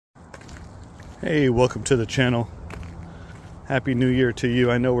Hey, welcome to the channel. Happy New Year to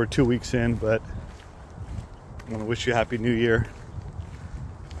you. I know we're 2 weeks in, but I want to wish you a Happy New Year.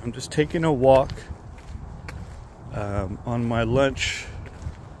 I'm just taking a walk on my lunch.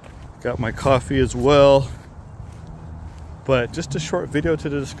 Got my coffee as well. But just a short video to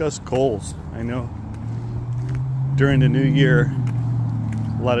discuss goals. I know during the new year,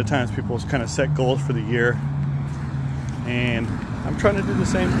 a lot of times people kind of set goals for the year. And I'm trying to do the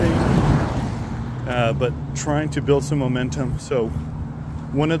same thing. But trying to build some momentum. So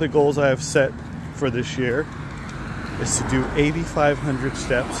one of the goals I have set for this year is to do 8,500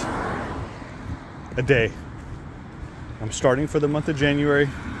 steps a day. I'm starting for the month of January.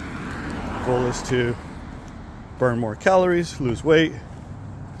 The goal is to burn more calories, lose weight,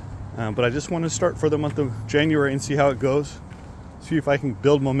 but I just want to start for the month of January and see how it goes. See if I can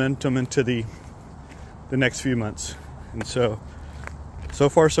build momentum into the next few months. And so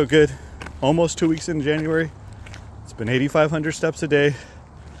far so good. Almost 2 weeks in January. It's been 8,500 steps a day.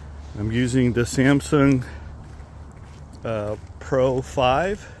 I'm using the Samsung Pro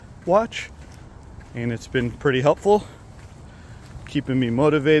 5 watch, and it's been pretty helpful, keeping me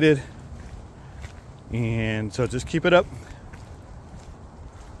motivated. And so just keep it up.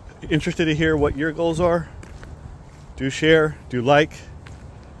 Interested to hear what your goals are. Do share, do like.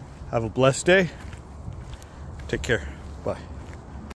 Have a blessed day. Take care.